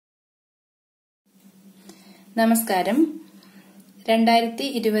നമസ്കാരം.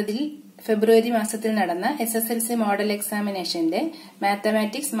 2020 ഫെബ്രുവരി മാസത്തിൽ നടന്ന SSLC model എക്സാമിനേഷന്റെ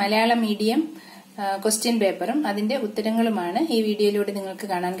mathematics Malayalam medium question പേപ്പറും അതിന്റെ ഉത്തരങ്ങളുമാണ് ഈ വീഡിയോയിലൂടെ നിങ്ങൾക്ക്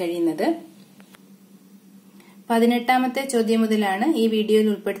കാണാൻ കഴിയുന്നത്. 18ാമത്തെ ചോദ്യം മുതലാണ് ഈ വീഡിയോയിൽ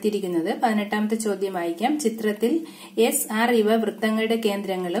ഉൾപ്പെടുത്തിയിരിക്കുന്നത്. 18ാമത്തെ ചോദ്യം വായിക്കാം. ചിത്രത്തിൽ SR ഇവ വൃത്തങ്ങളുടെ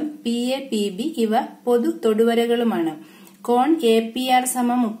കേന്ദ്രങ്ങളും PA PB ഇവ പൊതു തൊടുവരകളുമാണ്. കോൺ APR =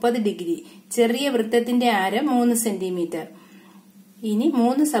 30 ഡിഗ്രി. ചെറിയ വൃത്തത്തിന്റെ ആരം 3 സെന്റിമീറ്റർ. ഇനി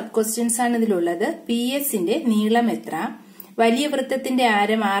 3 സബ് ക്വസ്റ്റ്യൻസ് ആണ് ഇതിലുള്ളത്. PS ന്റെ നീളം എത്ര? വലിയ വൃത്തത്തിന്റെ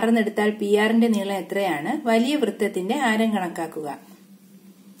ആരം 6 എന്നെടുത്താൽ PR ന്റെ നീളം എത്രയാണ്? വലിയ വൃത്തത്തിന്റെ ആരം കണക്കാക്കുക.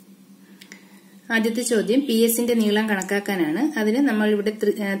 ആദ്യത്തെ ചോദ്യം PS ന്റെ നീളം കണക്കാക്കാനാണ്. അതിന് നമ്മൾ ഇവിടെ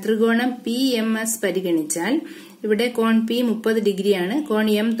ത്രികോണം PMS പരിഗണിച്ചാൽ ഇവിടെ കോൺ P 30 ഡിഗ്രിയാണ്, കോൺ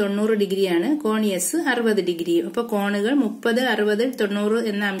M 90 ഡിഗ്രിയാണ്, കോൺ S 60 ഡിഗ്രി. അപ്പോൾ കോണുകൾ 30, 60, 90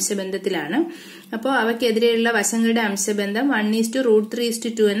 എന്ന അംശബന്ധത്തിലാണ്. അപ്പോൾ അവയ്ക്കെതിരെയുള്ള വശങ്ങളുടെ അംശബന്ധം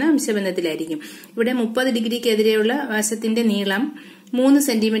 1:√3:2 എന്ന അംശബന്ധത്തിലായിരിക്കും. ഇവിടെ 30 ഡിഗ്രിക്കെതിരെയുള്ള വശത്തിന്റെ നീളം 3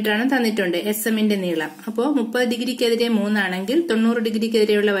 സെന്റിമീറ്റർ ആണ് തന്നിട്ടുണ്ട്, SM-ന്റെ നീളം. അപ്പോൾ 30 ഡിഗ്രിക്കെതിരെ 3 ആണെങ്കിൽ 90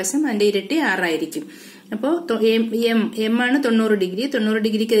 ഡിഗ്രിക്കെതിരെയുള്ള വശം അതിന്റെ ഇരട്ടി 6 ആയിരിക്കും. അപ്പോൾ M ആണ് 90 ഡിഗ്രി. 90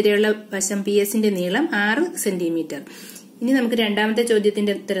 ഡിഗ്രിക്കെതിരെയുള്ള വശം PS-ന്റെ നീളം 6 സെന്റിമീറ്റർ. ഇനി നമുക്ക് രണ്ടാമത്തെ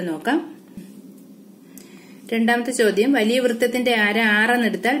ചോദ്യത്തിന്റെ ഉത്തരം നോക്കാം. രണ്ടാമത്തെ ചോദ്യം, വലിയ വൃത്തത്തിന്റെ ആരം 6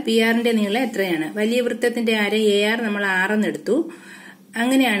 എന്നെടുത്താൽ PR ന്റെ നീളം എത്രയാണ്? വലിയ വൃത്തത്തിന്റെ ആരം AR നമ്മൾ 6 എന്നെടുത്തു.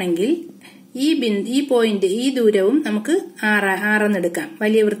 അങ്ങനെയാണെങ്കിൽ ഈ പോയിന്റ്, ഈ ദൂരവും നമുക്ക് 6 എന്നെടുക്കാം.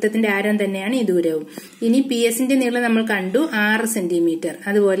 വലിയ വൃത്തത്തിന്റെ ആരം തന്നെയാണ് ഈ ദൂരവും. ഇനി PS-ന്റെ നീളം നമ്മൾ കണ്ടു 6 സെന്റിമീറ്റർ.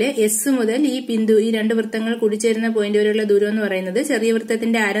 അതുപോലെ S മുതൽ ഈ ബിന്ദു, ഈ രണ്ട് വൃത്തങ്ങൾ കൂടിച്ചേരുന്ന പോയിന്റ് വരെയുള്ള ദൂരം എന്ന് പറയുന്നത് ചെറിയ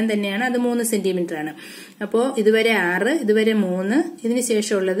വൃത്തത്തിന്റെ ആരം തന്നെയാണ്, അത് 3 സെന്റിമീറ്റർ ആണ്. അപ്പോ ഇതുവരെ 6, ഇതുവരെ 3, ഇതിന്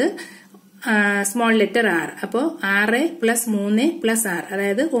ശേഷമുള്ളത് സ്മോൾ ലെറ്റർ R. അപ്പോ 6 + 3 + 6,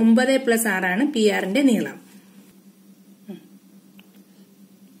 അതായത് 9 + 6 ആണ് PR ന്റെ നീളം.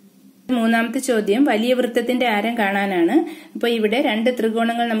 മൂന്നാമത്തെ ചോദ്യം, വലിയ വൃത്തത്തിന്റെ ആരം കാണാനാണ്. അപ്പൊ ഇവിടെ രണ്ട്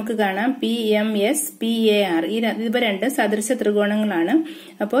ത്രികോണങ്ങൾ നമുക്ക് കാണാം, PMS, PAR. ഇവ രണ്ട് സദൃശ ത്രികോണങ്ങളാണ്.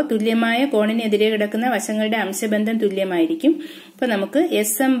 അപ്പോൾ തുല്യമായ കോണിനെതിരെ കിടക്കുന്ന വശങ്ങളുടെ അംശബന്ധം തുല്യമായിരിക്കും. അപ്പൊ നമുക്ക്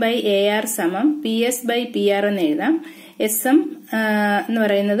SM/AR = PS/PR എന്ന് എഴുതാം. SM എന്ന്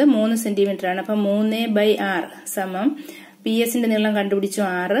പറയുന്നത് 3 സെന്റിമീറ്റർ ആണ്. അപ്പൊ 3/6 = PS-ന്റെ നീളം കണ്ടുപിടിച്ചു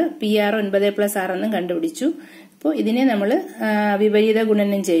 6, PR 9 + 6 എന്നും കണ്ടുപിടിച്ചു. അപ്പോൾ ഇതിനെ നമ്മൾ വിപരീത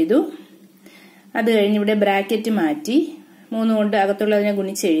ഗുണനം ചെയ്തു. അത് കഴിഞ്ഞ് ഇവിടെ ബ്രാക്കറ്റ് മാറ്റി 3 കൊണ്ട് അകത്തുള്ളതിനെ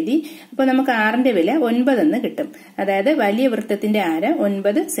ഗുണിച്ചെഴുതി. അപ്പോൾ നമുക്ക് R ന്റെ വില 9 എന്ന് കിട്ടും. അതായത് വലിയ വൃത്തത്തിന്റെ ആരം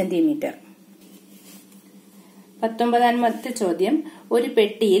 9 സെന്റിമീറ്റർ. 19ാമത്തെ ചോദ്യം, ഒരു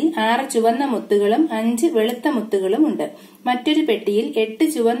പെട്ടിയിൽ 6 ചുവന്ന മുത്തുകളും 5 വെളുത്ത മുത്തുകളും ഉണ്ട്. മറ്റൊരു പെട്ടിയിൽ 8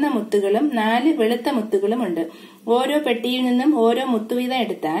 ചുവന്ന മുത്തുകളും 4 വെളുത്ത മുത്തുകളും ഉണ്ട്. ഓരോ പെട്ടിയിൽ നിന്നും ഓരോ മുത്തുവീതം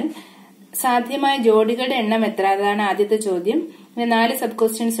എടുത്താൽ സാധ്യമായ ജോഡികളുടെ എണ്ണം എത്ര? അതാണ് ആദ്യത്തെ ചോദ്യം. 4 സബ്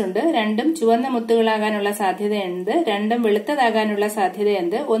ക്വസ്റ്റ്യൻസ് ഉണ്ട്. രണ്ടും ചുവന്ന മുത്തുകളാകാനുള്ള സാധ്യത എന്ത്? രണ്ടും വെളുത്തതാകാനുള്ള സാധ്യത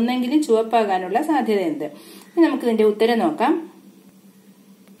എന്ത്? ഒന്നെങ്കിലും ചുവപ്പാകാനുള്ള സാധ്യത എന്ത്? നമുക്ക് ഇതിന്റെ ഉത്തരം നോക്കാം.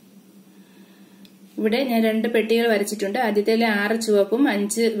 ഇവിടെ ഞാൻ 2 പെട്ടികൾ വരച്ചിട്ടുണ്ട്. ആദ്യത്തേൽ 6 ചുവപ്പും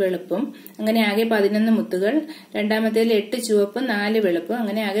 5 വെളുപ്പും, അങ്ങനെ ആകെ 11 മുത്തുകൾ. രണ്ടാമത്തേൽ 8 ചുവപ്പും 4 വെളുപ്പും,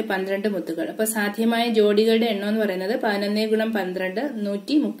 അങ്ങനെ ആകെ 12 മുത്തുകൾ. അപ്പൊ സാധ്യമായ ജോഡികളുടെ എണ്ണം എന്ന് പറയുന്നത് 11 × 12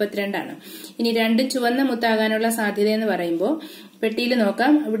 132 ആണ്. ഇനി രണ്ടും ചുവന്ന മുത്താകാനുള്ള സാധ്യത എന്ന് പറയുമ്പോൾ പെട്ടിയിൽ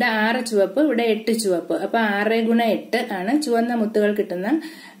നോക്കാം. ഇവിടെ 6 ചുവപ്പ്, ഇവിടെ 8 ചുവപ്പ്. അപ്പൊ 6 × 8 ആണ് ചുവന്ന മുത്തുകൾ കിട്ടുന്ന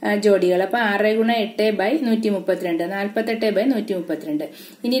ജോഡികൾ. അപ്പൊ 6 × 8/132, 48/132.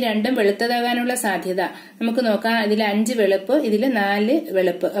 ഇനി രണ്ടും വെളുത്തതാകാനുള്ള സാധ്യത നമുക്ക് നോക്കാം. ഇതിൽ 5 വെളുപ്പ്, ഇതിൽ 4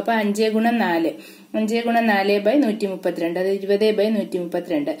 വെളുപ്പ്. അപ്പൊ 5 × 4, 5 × 4/132, അത്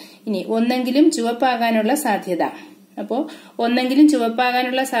 20/132. ഇനി ഒന്നെങ്കിലും ചുവപ്പാകാനുള്ള സാധ്യത. അപ്പോ ഒന്നെങ്കിലും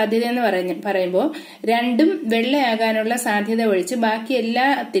ചുവപ്പാകാനുള്ള സാധ്യത എന്ന് പറയുമ്പോൾ രണ്ടും വെള്ളയാകാനുള്ള സാധ്യത ഒഴിച്ച് ബാക്കി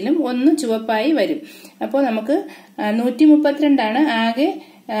എല്ലാത്തിലും ഒന്ന് ചുവപ്പായി വരും. അപ്പോൾ നമുക്ക് 132 ആണ് ആകെ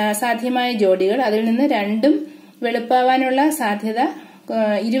സാധ്യമായ ജോഡികൾ. അതിൽ നിന്ന് രണ്ടും വെളുപ്പാവാനുള്ള സാധ്യത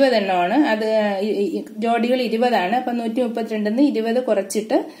 20 എണ്ണമാണ്. അത് ജോഡികൾ 20 ആണ്. അപ്പൊ 132 20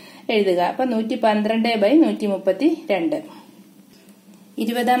 കുറച്ചിട്ട് എഴുതുക. അപ്പൊ 112/132.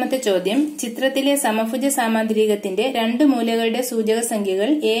 20ാമത്തെ ചോദ്യം, ചിത്രത്തിലെ സമഭുജ സാമാന്തരികത്തിന്റെ 2 മൂലകളുടെ സൂചക സംഖ്യകൾ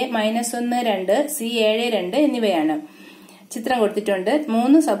A -1, 2, C 7, 2 എന്നിവയാണ്. ചിത്രം കൊടുത്തിട്ടുണ്ട്.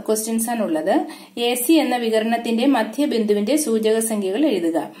 3 സബ് ക്വസ്റ്റ്യൻസ് ആണ് ഉള്ളത്. AC എന്ന വികരണത്തിന്റെ മധ്യബിന്ദുവിന്റെ സൂചക സംഖ്യകൾ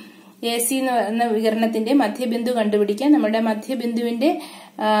എഴുതുക. AC എന്ന വികരണത്തിന്റെ മധ്യബിന്ദു കണ്ടുപിടിക്കാൻ നമ്മുടെ മധ്യബിന്ദുവിന്റെ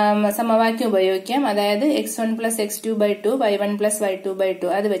സമവാക്യം ഉപയോഗിക്കാം. അതായത് x1 + x2/2, y1 + y2/2.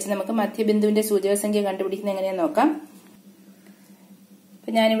 അത് വെച്ച് നമുക്ക് മധ്യബിന്ദുവിന്റെ സൂചക സംഖ്യ കണ്ടുപിടിക്കുന്നത് എങ്ങനെയാന്ന് നോക്കാം.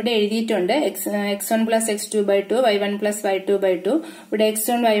 അപ്പൊ ഞാനിവിടെ എഴുതിയിട്ടുണ്ട് x1 plus x2/2 y1 plus y2/2. ഇവിടെ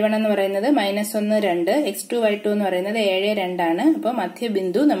x1 y1 എന്ന് പറയുന്നത് -1 2, x2 y2 എന്ന് പറയുന്നത് 7 2 ആണ്. അപ്പൊ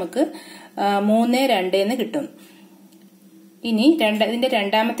മധ്യബിന്ദു നമുക്ക് 3 2 എന്ന് കിട്ടും. ഇനി ഇതിന്റെ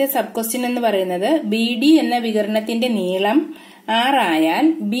രണ്ടാമത്തെ സബ് ക്വസ്റ്റ്യൻ എന്ന് പറയുന്നത് BD എന്ന വികരണത്തിന്റെ നീളം 6 ആയാൽ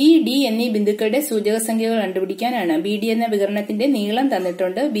BD എന്നീ ബിന്ദുക്കളുടെ സൂചക സംഖ്യകൾ കണ്ടുപിടിക്കാനാണ്. BD എന്ന വികരണത്തിന്റെ നീളം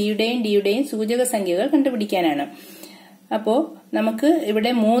തന്നിട്ടുണ്ട്, ബിയുടെയും ഡിയുടെയും സൂചക സംഖ്യകൾ കണ്ടുപിടിക്കാനാണ്. അപ്പോ നമുക്ക്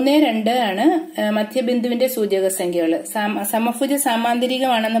ഇവിടെ 3 2 ആണ് മധ്യബിന്ദുവിന്റെ സൂചക സംഖ്യകൾ. സമഭുജ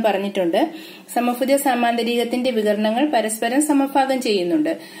സാമാന്തരികമാണെന്ന് പറഞ്ഞിട്ടുണ്ട്. സമഭുജ സാമാന്തരികത്തിന്റെ വികരണങ്ങൾ പരസ്പരം സമഭാഗം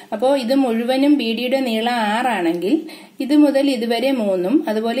ചെയ്യുന്നുണ്ട്. അപ്പോ ഇത് മുഴുവനും BDയുടെ നീളം 6 ആണെങ്കിൽ ഇത് മുതൽ ഇതുവരെ 3ഉം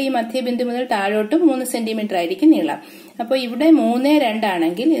അതുപോലെ ഈ മധ്യബിന്ദു മുതൽ താഴോട്ടും 3 സെന്റിമീറ്റർ ആയിരിക്കും നീളം. അപ്പോൾ ഇവിടെ 3 2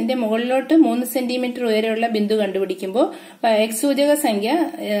 ആണെങ്കിൽ ഇതിന്റെ മുകളിലോട്ട് 3 സെന്റിമീറ്റർ ഉയരമുള്ള ബിന്ദു കണ്ടുപിടിക്കുമ്പോൾ x സൂചക സംഖ്യ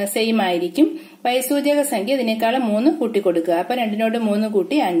സെയിം ആയിരിക്കും. y സൂചക സംഖ്യ ഇതിനേക്കാളും 3 കൂട്ടിക്കൊടുക്കുക. അപ്പൊ 2നോട് 3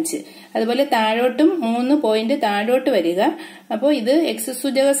 കൂട്ടി 5. അതുപോലെ താഴോട്ടും 3 പോയിന്റ് താഴോട്ട് വരിക. അപ്പോൾ ഇത് x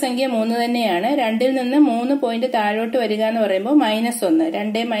സൂചക സംഖ്യ 3 തന്നെയാണ്. 2ൽ നിന്ന് 3 പോയിന്റ് താഴോട്ട് വരിക എന്ന് പറയുമ്പോൾ -1.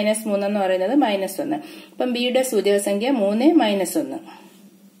 2 - 3 എന്ന് പറയുന്നത് -1. അപ്പം ബിയുടെ സൂചക സംഖ്യ 3 -1.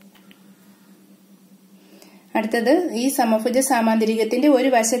 അടുത്തത് ഈ സമഭുജ സാമാന്തരികത്തിന്റെ ഒരു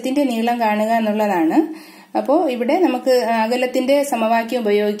വശത്തിന്റെ നീളം കാണുക എന്നുള്ളതാണ്. അപ്പോൾ ഇവിടെ നമുക്ക് അകലത്തിന്റെ സമവാക്യം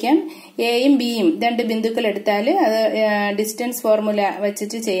ഉപയോഗിക്കാം. എയും ബിയും രണ്ട് ബിന്ദുക്കൾ എടുത്താൽ അത് ഡിസ്റ്റൻസ് ഫോർമുല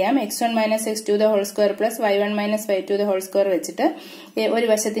വെച്ചിട്ട് ചെയ്യാം. x1 - x2² plus y1 - y2² വെച്ചിട്ട് ഒരു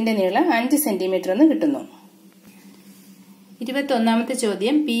വശത്തിന്റെ നീളം 5 സെന്റിമീറ്റർ എന്ന് കിട്ടുന്നു. 21ാമത്തെ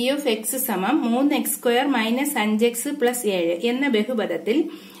ചോദ്യം P of x സമം 3x² - 5x + 7 എന്ന ബഹുപദത്തിൽ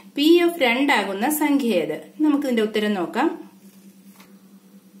P of 2 ആകുന്ന സംഖ്യ ഏത്? നമുക്ക് ഇതിന്റെ ഉത്തരം നോക്കാം.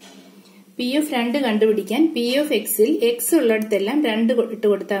 P of 2 കണ്ടുപിടിക്കാൻ P of x ൽ x ഉള്ളിടത്തെല്ലാം 2 ഇട്ട്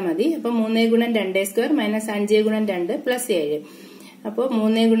കൊടുത്താൽ മതി. അപ്പൊ 3 × 2² - 5 × 2 + 7. അപ്പോൾ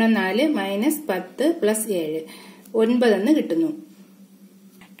 3 × 4 - 10 + 7 9 എന്ന് കിട്ടുന്നു.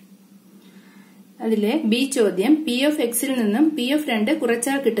 അതിലെ ബി ചോദ്യം P of x ൽ നിന്നും P of 2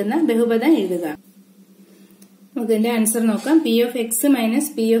 കുറച്ചാൽ കിട്ടുന്ന ബഹുപദം എഴുതുക. നമുക്ക് ഇതിന്റെ ആൻസർ നോക്കാം. P of x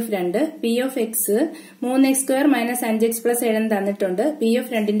 - P of 2. P of x 3x² - 5x + 7 തന്നിട്ടുണ്ട്. P of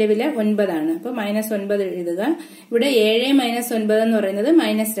 2ന്റെ വില 9 ആണ്. അപ്പൊ -9 എഴുതുക. ഇവിടെ 7 - 9 എന്ന് പറയുന്നത്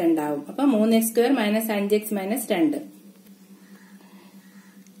 -2 ആവും. അപ്പൊ 3x² - 5x - 2.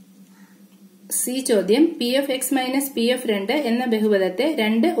 സി ചോദ്യം P of x - P of 2 എന്ന ബഹുപദത്തെ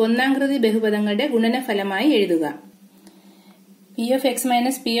രണ്ട് ഒന്നാംകൃതി ബഹുപദങ്ങളുടെ ഗുണനഫലമായി എഴുതുക. P of x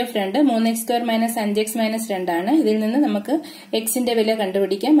 - P of 2 3x² - 5x - 2 ആണ്. ഇതിൽ നിന്ന് നമുക്ക് xന്റെ വില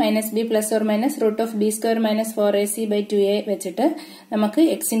കണ്ടുപിടിക്കാം. -b ± √b² - 4ac/2a വെച്ചിട്ട് നമുക്ക്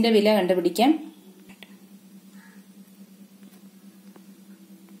xന്റെ വില കണ്ടുപിടിക്കാം.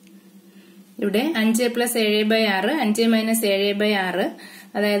 ഇവിടെ 5 + 7/6 5 - 7/6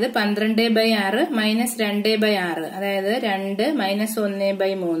 അതായത് 12/6 - 2/6 അതായത് 2 -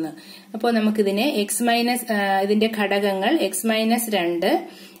 1/3. അപ്പോൾ നമുക്കിതിനെ ഇതിന്റെ ഘടകങ്ങൾ x - 2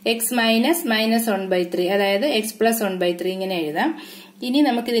 x - -1/3 അതായത് x + 1/3 ഇങ്ങനെ എഴുതാം. ഇനി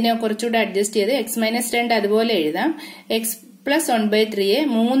നമുക്കിതിനെ കുറച്ചുകൂടെ അഡ്ജസ്റ്റ് ചെയ്ത് x - 2 അതുപോലെ എഴുതാം. x + 1/3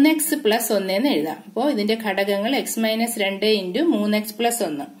 3x + 1 എന്ന് എഴുതാം. അപ്പോൾ ഇതിന്റെ ഘടകങ്ങൾ x - 2 × 3x +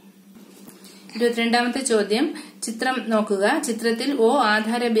 1. 22ാമത്തെ ചോദ്യം ചിത്രം നോക്കുക. ചിത്രത്തിൽ O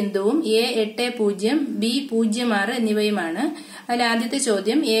ആധാര ബിന്ദുവും A 8 0 B 0 6 എന്നിവയുമാണ്. അതിൽ ആദ്യത്തെ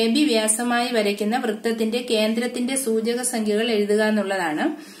ചോദ്യം AB വ്യാസമായി വരയ്ക്കുന്ന വൃത്തത്തിന്റെ കേന്ദ്രത്തിന്റെ സൂചക സംഖ്യകൾ എഴുതുക എന്നുള്ളതാണ്.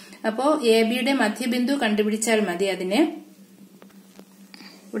 അപ്പോ ABയുടെ മധ്യബിന്ദു കണ്ടുപിടിച്ചാൽ മതി. അതിന്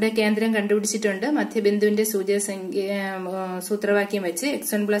ഇവിടെ കേന്ദ്രം കണ്ടുപിടിച്ചിട്ടുണ്ട്. മധ്യബിന്ദുവിന്റെ സൂചക സംഖ്യ സൂത്രവാക്യം വെച്ച്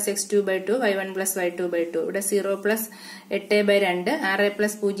x1 + x2/2 y1 + y2/2 ഇവിടെ 0 + 8/2 6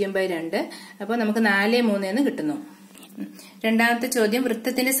 + 0/2 അപ്പോൾ നമുക്ക് 4 3 എന്ന് കിട്ടുന്നു. രണ്ടാമത്തെ ചോദ്യം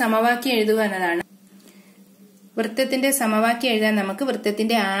വൃത്തത്തിന്റെ സമവാക്യം എഴുതുക എന്നതാണ്. വൃത്തത്തിന്റെ സമവാക്യം എഴുതാൻ നമുക്ക്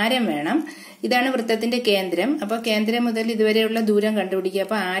വൃത്തത്തിന്റെ ആരം വേണം. ഇതാണ് വൃത്തത്തിന്റെ കേന്ദ്രം. അപ്പൊ കേന്ദ്രം മുതൽ ഇതുവരെയുള്ള ദൂരം കണ്ടുപിടിക്കുക.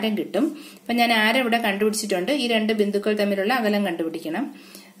 അപ്പൊ ആരം കിട്ടും. അപ്പൊ ഞാൻ ആരം ഇവിടെ കണ്ടുപിടിച്ചിട്ടുണ്ട്. ഈ രണ്ട് ബിന്ദുക്കൾ തമ്മിലുള്ള അകലം കണ്ടുപിടിക്കണം.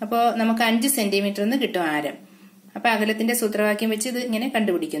 അപ്പോൾ നമുക്ക് 5 സെന്റിമീറ്റർ എന്ന് കിട്ടും ആരം. അപ്പൊ അകലത്തിന്റെ സൂത്രവാക്യം വെച്ച് ഇത് ഇങ്ങനെ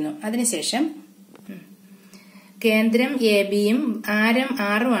കണ്ടുപിടിക്കുന്നു. അതിനുശേഷം കേന്ദ്രം എബിയും ആരം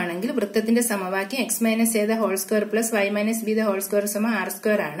 6 ആണെങ്കിൽ വൃത്തത്തിന്റെ സമവാക്യം x - a² + y - b²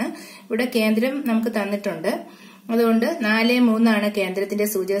 r² ആണ്. ഇവിടെ കേന്ദ്രം നമുക്ക് തന്നിട്ടുണ്ട്. അതുകൊണ്ട് 4 3 ആണ് കേന്ദ്രത്തിന്റെ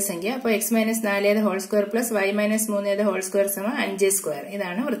സൂചക സംഖ്യ. അപ്പോൾ x - 4² + y - 3² 5².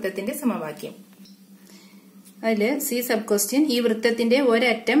 ഇതാണ് വൃത്തത്തിന്റെ സമവാക്യം. അതില് സി സബ് ക്വസ്റ്റ്യൻ ഈ വൃത്തത്തിന്റെ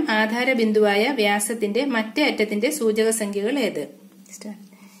ഒരറ്റം ആധാര ബിന്ദുവായ വ്യാസത്തിന്റെ മറ്റേ അറ്റത്തിന്റെ സൂചക സംഖ്യകൾ ഏത്?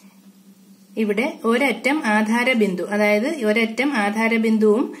 ഇവിടെ ഒരറ്റം ആധാരബിന്ദു, അതായത് ഒരറ്റം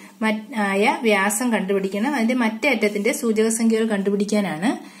ആധാരബിന്ദുവും ആയ വ്യാസം കണ്ടുപിടിക്കണം. അതിന്റെ മറ്റേ അറ്റത്തിന്റെ സൂചക സംഖ്യകൾ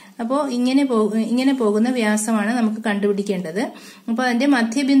കണ്ടുപിടിക്കാനാണ്. അപ്പോൾ ഇങ്ങനെ പോകുന്ന വ്യാസമാണ് നമുക്ക് കണ്ടുപിടിക്കേണ്ടത്. അപ്പോൾ അതിന്റെ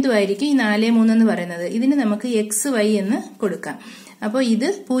മധ്യബിന്ദു ആയിരിക്കും ഈ 4, 3 എന്ന് പറയുന്നത്. ഇതിന് നമുക്ക് XY എന്ന് കൊടുക്കാം. അപ്പോൾ ഇത്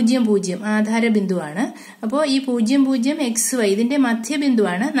 0, 0 ആധാരബിന്ദുവാണ്. അപ്പോൾ ഈ 0, 0 XY ഇതിന്റെ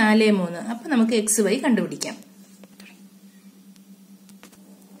മധ്യബിന്ദുവാണ് 4, 3. അപ്പൊ നമുക്ക് XY കണ്ടുപിടിക്കാം.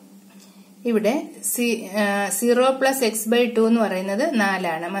 ഇവിടെ 0 + x/2 എന്ന് പറയുന്നത്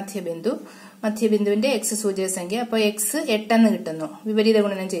 4 മധ്യബിന്ദുവിന്റെ x സൂചക സംഖ്യ. അപ്പോൾ x 8 എന്ന് കിട്ടുന്നു. വിപരീത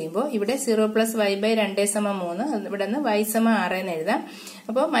ഗുണനം ചെയ്യുമ്പോൾ ഇവിടെ 0 + y/2 = 3. ഇവിടെ നിന്ന് y = 6 എന്ന് എഴുതാം.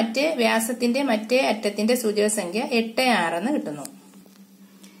 അപ്പോൾ മറ്റേ വ്യാസത്തിന്റെ മറ്റേ അറ്റത്തിന്റെ സൂചക സംഖ്യ 8, 6 എന്ന് കിട്ടുന്നു.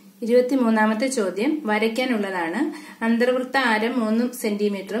 23ാമത്തെ ചോദ്യം വരയ്ക്കാനുള്ളതാണ്. അന്തർവൃത്ത ആരം 3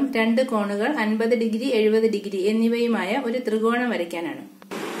 സെന്റിമീറ്ററും 2 കോണുകൾ 50 ഡിഗ്രി 70 ഡിഗ്രി എന്നിവയുമായ ഒരു ത്രികോണം വരയ്ക്കാനാണ്.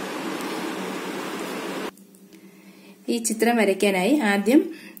 ഈ ചിത്രം വരയ്ക്കാനായി ആദ്യം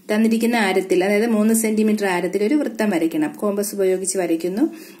തന്നിരിക്കുന്ന ആരത്തിൽ, അതായത് 3 സെന്റിമീറ്റർ ആരത്തിൽ ഒരു വൃത്തം വരയ്ക്കണം. കോമ്പസ് ഉപയോഗിച്ച് വരയ്ക്കുന്നു.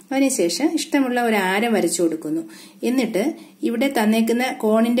 അതിനുശേഷം ഇഷ്ടമുള്ള ഒരു ആരം വരച്ചു കൊടുക്കുന്നു. എന്നിട്ട് ഇവിടെ തന്നേക്കുന്ന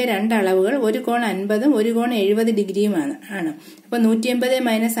കോണിന്റെ 2 അളവുകൾ, ഒരു കോൺ 50ഉം ഒരു കോൺ 70 ഡിഗ്രിയുമാണ്. അപ്പൊ 180 -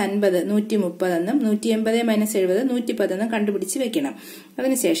 50 130 എന്നും 180 - 70 110 എന്നും കണ്ടുപിടിച്ച് വെക്കണം.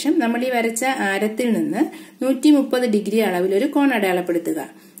 അതിനുശേഷം നമ്മൾ ഈ വരച്ച ആരത്തിൽ നിന്ന് 130 ഡിഗ്രി അളവിൽ ഒരു കോൺ അടയാളപ്പെടുത്തുക.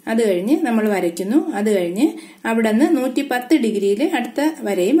 അത് കഴിഞ്ഞ് നമ്മൾ വരയ്ക്കുന്നു. അത് കഴിഞ്ഞ് അവിടെ നിന്ന് 110 ഡിഗ്രിയിൽ അടുത്ത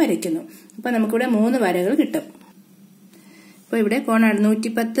വരയും വരയ്ക്കുന്നു. അപ്പൊ നമുക്കിവിടെ 3 വരകൾ കിട്ടും. അപ്പൊ ഇവിടെ കോൺ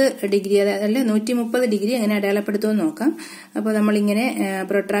 110 ഡിഗ്രി അല്ല 130 ഡിഗ്രി എങ്ങനെ അടയാളപ്പെടുത്തുമെന്ന് നോക്കാം. അപ്പോൾ നമ്മളിങ്ങനെ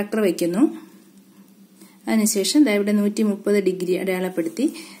പ്രൊട്രാക്ടർ വയ്ക്കുന്നു. അതിനുശേഷം ഇവിടെ 130 ഡിഗ്രി അടയാളപ്പെടുത്തി.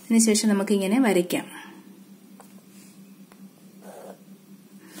 അതിനുശേഷം നമുക്കിങ്ങനെ വരയ്ക്കാം.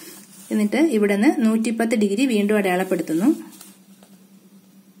 എന്നിട്ട് ഇവിടെ നിന്ന് 110 ഡിഗ്രി വീണ്ടും അടയാളപ്പെടുത്തുന്നു.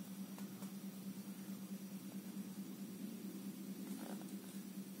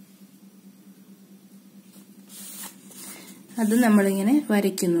 അത് നമ്മളിങ്ങനെ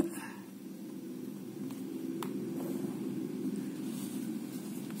വരയ്ക്കുന്നു.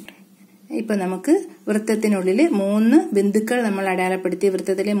 ഇപ്പൊ നമുക്ക് വൃത്തത്തിനുള്ളിൽ 3 ബിന്ദുക്കൾ നമ്മൾ അടയാളപ്പെടുത്തി.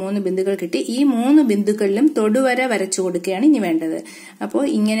 വൃത്തത്തിലെ 3 ബിന്ദുക്കൾ കിട്ടി. ഈ 3 ബിന്ദുക്കളിലും തൊടുവര വരച്ചു കൊടുക്കുകയാണ് ഇനി വേണ്ടത്. അപ്പോൾ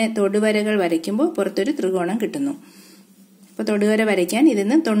ഇങ്ങനെ തൊടുവരകൾ വരയ്ക്കുമ്പോൾ പുറത്തൊരു ത്രികോണം കിട്ടുന്നു. അപ്പൊ തൊടുവര വരയ്ക്കാൻ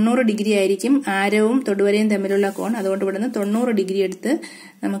ഇതിന് 90 ഡിഗ്രി ആയിരിക്കും ആരവും തൊടുവരയും തമ്മിലുള്ള കോൺ. അതുകൊണ്ട് ഇവിടെ നിന്ന് 90 ഡിഗ്രി എടുത്ത്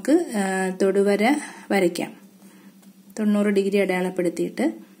നമുക്ക് തൊടുവര വരയ്ക്കാം. 90 ഡിഗ്രി അടയാളപ്പെടുത്തിയിട്ട്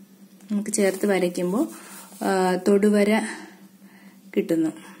നമുക്ക് ചേർത്ത് വരയ്ക്കുമ്പോൾ തൊടുവര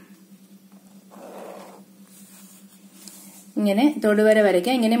കിട്ടുന്നു. ഇങ്ങനെ തൊടുവര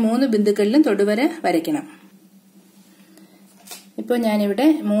വരയ്ക്കാം. ഇങ്ങനെ 3 ബിന്ദുക്കളിലും തൊടുവര വരയ്ക്കണം. ഇപ്പോൾ ഞാനിവിടെ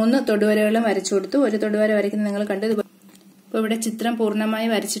 3 തൊടുവരകളും വരച്ചു കൊടുത്തു. ഒരു തൊടുവര വരയ്ക്കുന്നത് നിങ്ങൾ കണ്ടത്. ഇപ്പോൾ ഇവിടെ ചിത്രം പൂർണ്ണമായി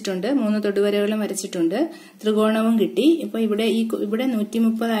വരച്ചിട്ടുണ്ട്. 3 തൊടുവരകളും വരച്ചിട്ടുണ്ട്. ത്രികോണവും കിട്ടി. ഇപ്പോൾ ഇവിടെ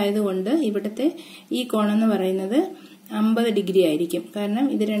 130 ആയതുകൊണ്ട് ഇവിടുത്തെ ഈ കോണെന്ന് പറയുന്നത് 50 ഡിഗ്രി ആയിരിക്കും. കാരണം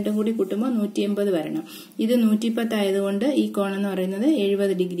ഇത് രണ്ടും കൂടി കൂട്ടുമ്പോൾ 180 വരണം. ഇത് 110 ആയതുകൊണ്ട് ഈ കോണെന്ന് പറയുന്നത്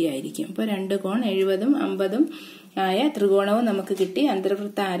 70 ഡിഗ്രി ആയിരിക്കും. അപ്പോൾ 2 കോൺ 70ഉം 50ഉം ആയ ത്രികോണവും നമുക്ക് കിട്ടി.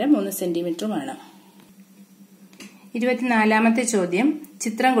 അന്തർവൃത്ത ആരം 3 സെന്റിമീറ്ററുമാണ്. 24ാമത്തെ ചോദ്യം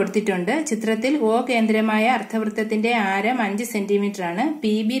ചിത്രം കൊടുത്തിട്ടുണ്ട്. ചിത്രത്തിൽ O കേന്ദ്രമായ അർദ്ധവൃത്തത്തിന്റെ ആരം 5 സെന്റിമീറ്റർ ആണ്.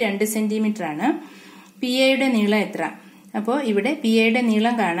 PB 2 സെന്റിമീറ്റർ ആണ്. PAയുടെ നീളം എത്ര? അപ്പോൾ ഇവിടെ PAയുടെ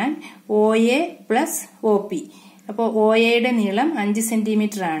നീളം കാണാൻ OA + OP. അപ്പോൾ OAയുടെ നീളം 5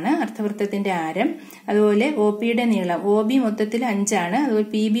 സെന്റിമീറ്റർ ആണ് അർദ്ധവൃത്തത്തിന്റെ ആരം. അതുപോലെ OPയുടെ നീളം, OB മൊത്തത്തിൽ 5 ആണ്. അതുപോലെ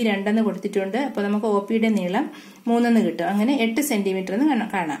PB 2 എന്ന് കൊടുത്തിട്ടുണ്ട്. അപ്പോൾ നമുക്ക് OPയുടെ നീളം 3 എന്ന് കിട്ടും. അങ്ങനെ 8 സെന്റിമീറ്റർ എന്ന്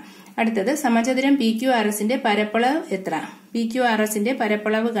കാണാം. അടുത്തത് സമചതുരം PQRSന്റെ പരപ്പളവ് എത്ര? PQRSന്റെ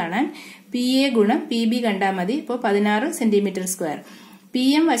പരപ്പളവ് കാണാൻ PA × PB കണ്ടാൽ മതി. ഇപ്പോൾ 16 സെന്റിമീറ്റർ സ്ക്വയർ.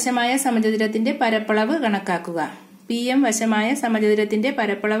 PM വശമായ സമചതുരത്തിന്റെ പരപ്പളവ് കണക്കാക്കുക. PM വശമായ സമചതുരത്തിന്റെ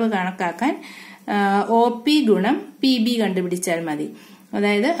പരപ്പളവ് കണക്കാക്കാൻ OP × PB കണ്ടുപിടിച്ചാൽ മതി.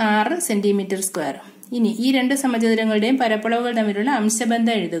 അതായത് 6 സെന്റിമീറ്റർ സ്ക്വയർ. ഇനി ഈ 2 സമചതുരങ്ങളുടെയും പരപ്പളവുകൾ തമ്മിലുള്ള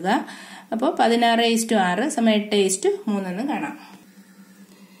അംശബന്ധം എഴുതുക. അപ്പോൾ 16:6 = 8:3 എന്ന് കാണാം.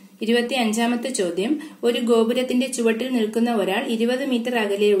 25ാമത്തെ ചോദ്യം ഒരു ഗോപുരത്തിന്റെ ചുവട്ടിൽ നിൽക്കുന്ന ഒരാൾ 20 മീറ്റർ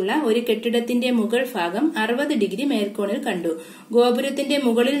അകലെയുള്ള ഒരു കെട്ടിടത്തിന്റെ മുകൾ ഭാഗം 60 ഡിഗ്രി മേൽക്കോണിൽ കണ്ടു. ഗോപുരത്തിന്റെ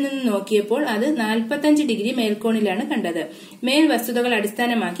മുകളിൽ നിന്ന് നോക്കിയപ്പോൾ അത് 45 ഡിഗ്രി മേൽക്കോണിലാണ് കണ്ടത്. മേൽ വസ്തുതകൾ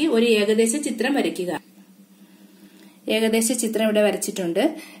അടിസ്ഥാനമാക്കി ഒരു ഏകദേശ ചിത്രം വരയ്ക്കുക. ഏകദേശ ചിത്രം ഇവിടെ വരച്ചിട്ടുണ്ട്.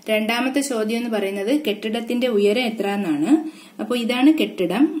 2ാമത്തെ ചോദ്യം എന്ന് പറയുന്നത് കെട്ടിടത്തിന്റെ ഉയരം എത്ര എന്നാണ്. അപ്പോൾ ഇതാണ്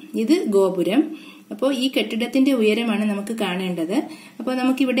കെട്ടിടം, ഇത് ഗോപുരം. അപ്പോൾ ഈ കെട്ടിടത്തിന്റെ ഉയരമാണ് നമുക്ക് കാണേണ്ടത്. അപ്പോൾ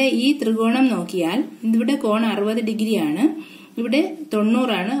നമുക്കിവിടെ ഈ ത്രികോണം നോക്കിയാൽ ഇവിടെ കോൺ 60 ഡിഗ്രിയാണ്, ഇവിടെ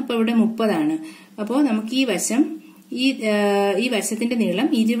 90 ആണ്, അപ്പോൾ ഇവിടെ 30 ആണ്. അപ്പോൾ നമുക്ക് ഈ വശം ഈ വശത്തിന്റെ നീളം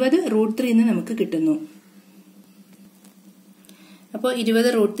 20√3 എന്ന് നമുക്ക് കിട്ടുന്നു. അപ്പോൾ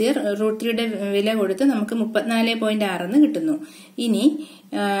 20√3യുടെ വില കൊടുത്ത് നമുക്ക് 34.6 എന്ന് കിട്ടുന്നു. ഇനി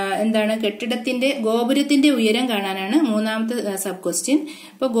എന്താണ് കെട്ടിടത്തിന്റെ ഗോപുരത്തിന്റെ ഉയരം കാണാനാണ് മൂന്നാമത്തെ സബ് ക്വസ്റ്റ്യൻ.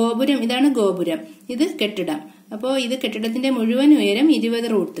 അപ്പോൾ ഗോപുരം, ഇതാണ് ഗോപുരം, ഇത് കെട്ടിടം. അപ്പോൾ ഇത് കെട്ടിടത്തിന്റെ മുഴുവൻ ഉയരം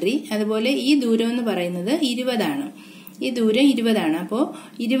 20√3. അതുപോലെ ഈ ദൂരം എന്ന് പറയുന്നത് 20 ആണ്. ഈ ദൂരം 20 ആണ്. അപ്പോൾ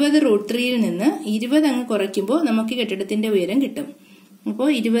 20√3യിൽ നിന്ന് 20 അങ്ങ് കുറയ്ക്കുമ്പോൾ നമുക്ക് കെട്ടിടത്തിന്റെ ഉയരം കിട്ടും. അപ്പോൾ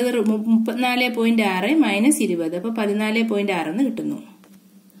 34.6 മൈനസ് 20, അപ്പോൾ 14.6 എന്ന് കിട്ടുന്നു.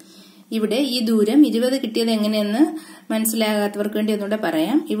 ഇവിടെ ഈ ദൂരം 20 കിട്ടിയത് എങ്ങനെയെന്ന് മനസ്സിലാകാത്തവർക്ക് വേണ്ടി ഒന്നുകൂടെ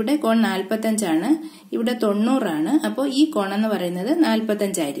പറയാം. ഇവിടെ കോൺ 45 ആണ്, ഇവിടെ 90 ആണ്. അപ്പോൾ ഈ കോൺ എന്ന് പറയുന്നത്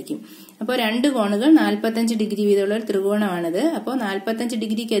 45 ആയിരിക്കും. അപ്പോൾ രണ്ട് കോണുകൾ 45 ഡിഗ്രി വീതമുള്ള ഒരു ത്രികോണമാണിത്. അപ്പോൾ 45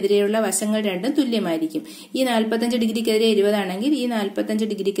 ഡിഗ്രിക്കെതിരെയുള്ള വശങ്ങൾ രണ്ടും തുല്യമായിരിക്കും. ഈ 45 ഡിഗ്രിക്കെതിരെ 20 ആണെങ്കിൽ ഈ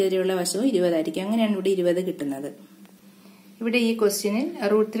 45 ഡിഗ്രിക്കെതിരെയുള്ള വശവും 20 ആയിരിക്കും. അങ്ങനെയാണ് ഇവിടെ 20 കിട്ടുന്നത്. ഇവിടെ ഈ ക്വസ്റ്റ്യനിൽ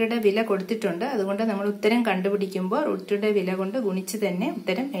 √3യുടെ വില കൊടുത്തിട്ടുണ്ട്. അതുകൊണ്ട് നമ്മൾ ഉത്തരം കണ്ടുപിടിക്കുമ്പോൾ √3യുടെ വില കൊണ്ട് ഗുണിച്ച് തന്നെ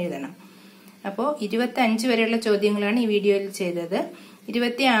ഉത്തരം എഴുതണം. അപ്പോൾ 25 വരെയുള്ള ചോദ്യങ്ങളാണ് ഈ വീഡിയോയിൽ ചെയ്തത്.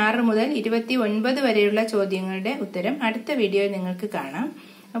 26 മുതൽ 29 വരെയുള്ള ചോദ്യങ്ങളുടെ ഉത്തരം അടുത്ത വീഡിയോയിൽ നിങ്ങൾക്ക് കാണാം.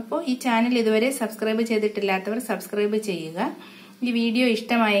 അപ്പോൾ ഈ ചാനൽ ഇതുവരെ സബ്സ്ക്രൈബ് ചെയ്തിട്ടില്ലാത്തവർ സബ്സ്ക്രൈബ് ചെയ്യുക. ഈ വീഡിയോ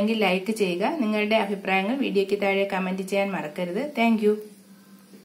ഇഷ്ടമായെങ്കിൽ ലൈക്ക് ചെയ്യുക. നിങ്ങളുടെ അഭിപ്രായങ്ങൾ വീഡിയോയ്ക്ക് താഴെ കമന്റ് ചെയ്യാൻ മറക്കരുത്. താങ്ക്